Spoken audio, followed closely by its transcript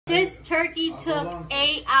This turkey took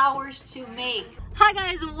 8 hours to make. Hi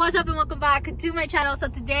guys, what's up and welcome back to my channel. So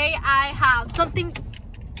today I have something.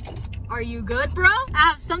 Are you good, bro? I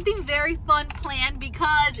have something very fun planned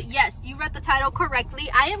because yes, you read the title correctly.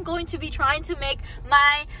 I am going to be trying to make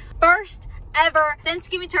my first ever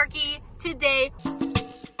Thanksgiving turkey today.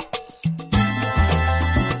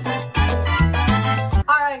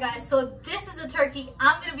 Alright guys, so this is the turkey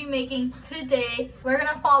I'm gonna be making today. We're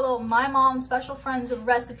gonna follow my mom's special friend's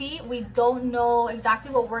recipe. We don't know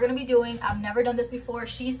exactly what we're gonna be doing. I've never done this before.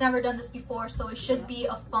 She's never done this before, so it should be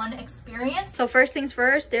a fun experience. So first things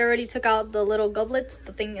first, they already took out the little giblets,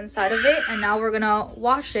 the thing inside of it, and now we're gonna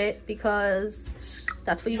wash it because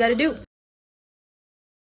that's what you gotta do.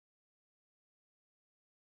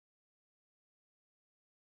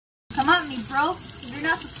 Come on me, bro. If you're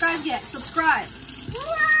not subscribed yet, subscribe.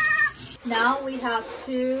 Now we have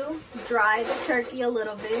to dry the turkey a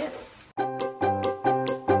little bit.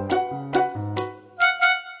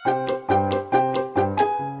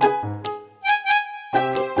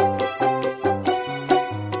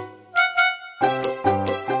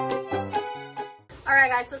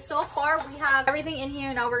 Alright guys, so far we have everything in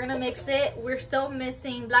here. Now we're gonna mix it. We're still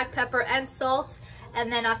missing black pepper and salt.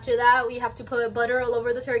 And then after that, we have to put butter all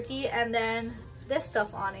over the turkey and then this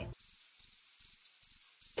stuff on it.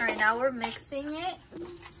 All right, now we're mixing it.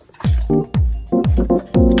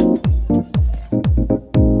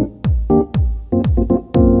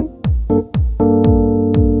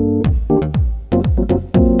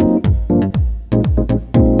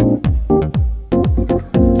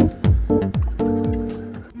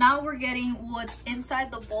 Now we're getting what's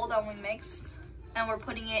inside the bowl that we mixed and we're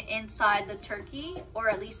putting it inside the turkey, or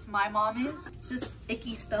at least my mom is. It's just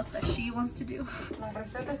icky stuff that she wants to do. La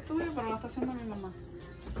receta es tuya, pero la está haciendo mi mamá.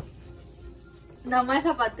 Nada más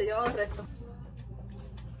esa parte, yo hago el resto.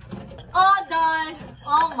 All done.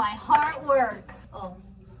 All my hard work. Oh,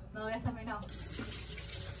 no voy a estar now.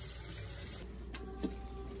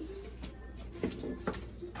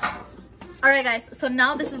 Alright guys, so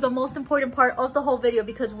now this is the most important part of the whole video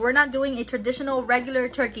because we're not doing a traditional regular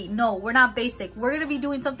turkey. No, we're not basic. We're going to be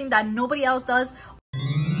doing something that nobody else does.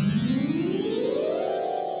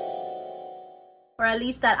 Or at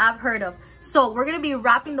least that I've heard of. So we're gonna be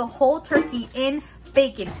wrapping the whole turkey in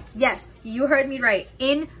bacon. Yes, you heard me right.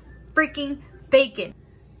 In freaking bacon.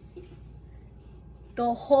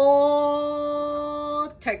 The whole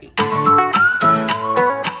turkey.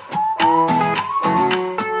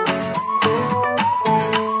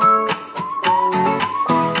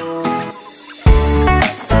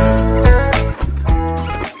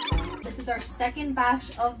 This is our second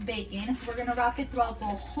batch of bacon. We're gonna wrap it throughout the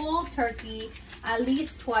whole turkey at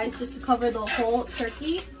least twice just to cover the whole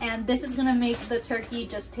turkey, and this is gonna make the turkey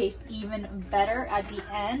just taste even better at the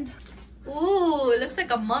end. Ooh, it looks like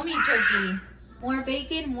a mummy turkey. More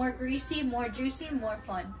bacon, more greasy, more juicy, more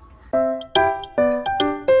fun.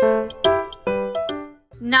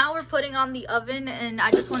 Now we're putting on the oven, and I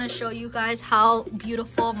just want to show you guys how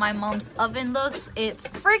beautiful my mom's oven looks. It's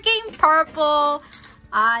freaking purple.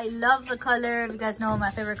 I love the color. You guys know my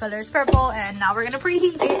favorite color is purple, and now we're gonna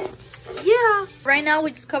preheat it. Yeah, right now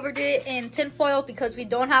we just covered it in tin foil because we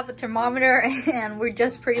don't have a thermometer and we're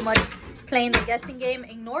just pretty much playing the guessing game.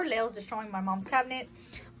 Ignore Leo's destroying my mom's cabinet,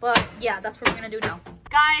 but yeah, that's what we're gonna do now.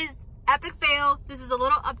 Guys, epic fail. This is a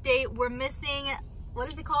little update. We're missing, what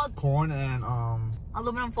is it called? Corn and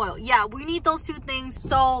aluminum foil. Yeah, we need those two things.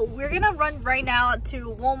 So we're gonna run right now to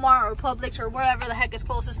Walmart or Publix or wherever the heck is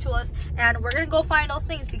closest to us, and we're gonna go find those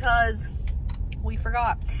things because we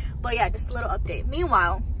forgot. But yeah, just a little update.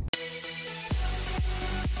 Meanwhile,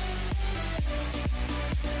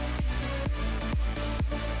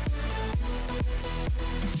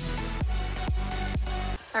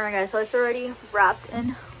 alright guys, so it's already wrapped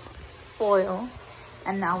in foil,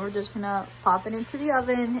 and now we're just gonna pop it into the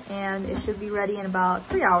oven and it should be ready in about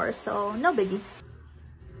 3 hours, so no biggie.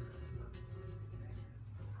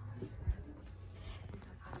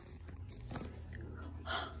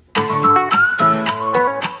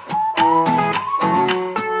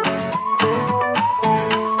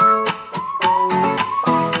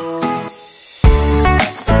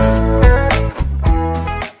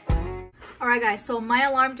 Alright guys, so my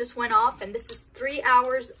alarm just went off and this is 3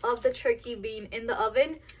 hours of the turkey being in the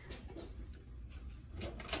oven.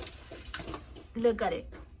 Look at it.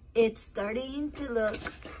 It's starting to look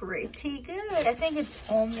pretty good. I think it's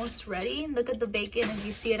almost ready. Look at the bacon, and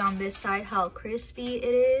you see it on this side, how crispy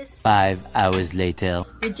it is. 5 hours later.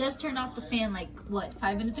 We just turned off the fan like, what,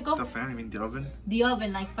 5 minutes ago? the fan, I mean the oven? The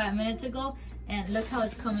oven like 5 minutes ago. And look how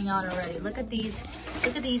it's coming out already. Look at these.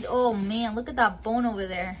 Look at these. Oh man, look at that bone over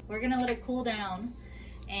there. We're gonna let it cool down.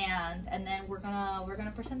 and then we're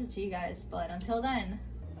gonna present it to you guys. But until then,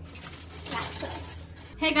 that's us.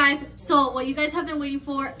 Hey guys, so what you guys have been waiting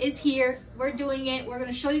for is here. We're doing it. We're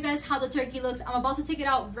gonna show you guys how the turkey looks. I'm about to take it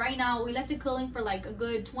out right now. We left it cooling for like a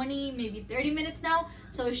good 20, maybe 30 minutes now,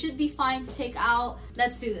 so it should be fine to take out.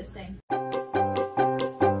 Let's do this thing.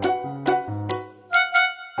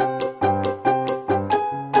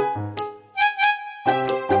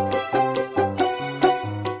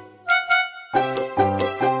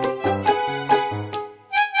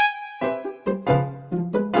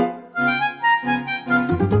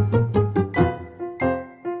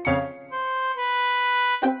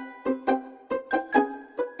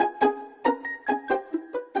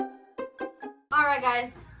 Alright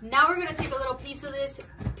guys, now we're gonna take a little piece of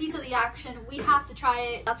the action. We have to try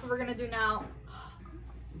it. That's what we're gonna do now.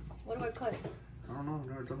 What do I cut? I don't know, I've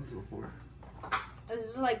never done this before. This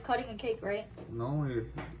is like cutting a cake, right? No,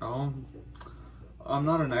 I'm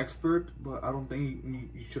not an expert, but I don't think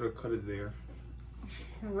you should have cut it there.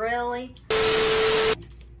 Really? It's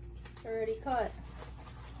already cut.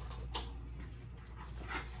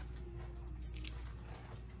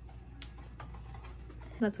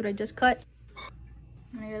 That's what I just cut.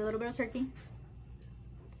 I'm gonna get a little bit of turkey.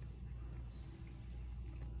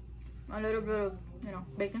 A little bit of,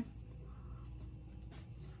 bacon.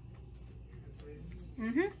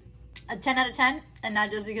 A 10 out of 10, and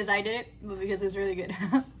not just because I did it, but because it's really good.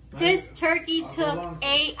 This turkey took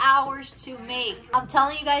 8 hours to make. I'm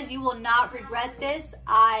telling you guys, you will not regret this.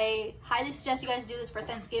 I highly suggest you guys do this for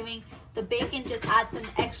Thanksgiving. The bacon just adds an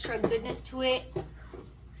extra goodness to it.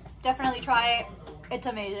 Definitely try it. It's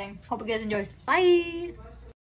amazing. Hope you guys enjoyed. Bye.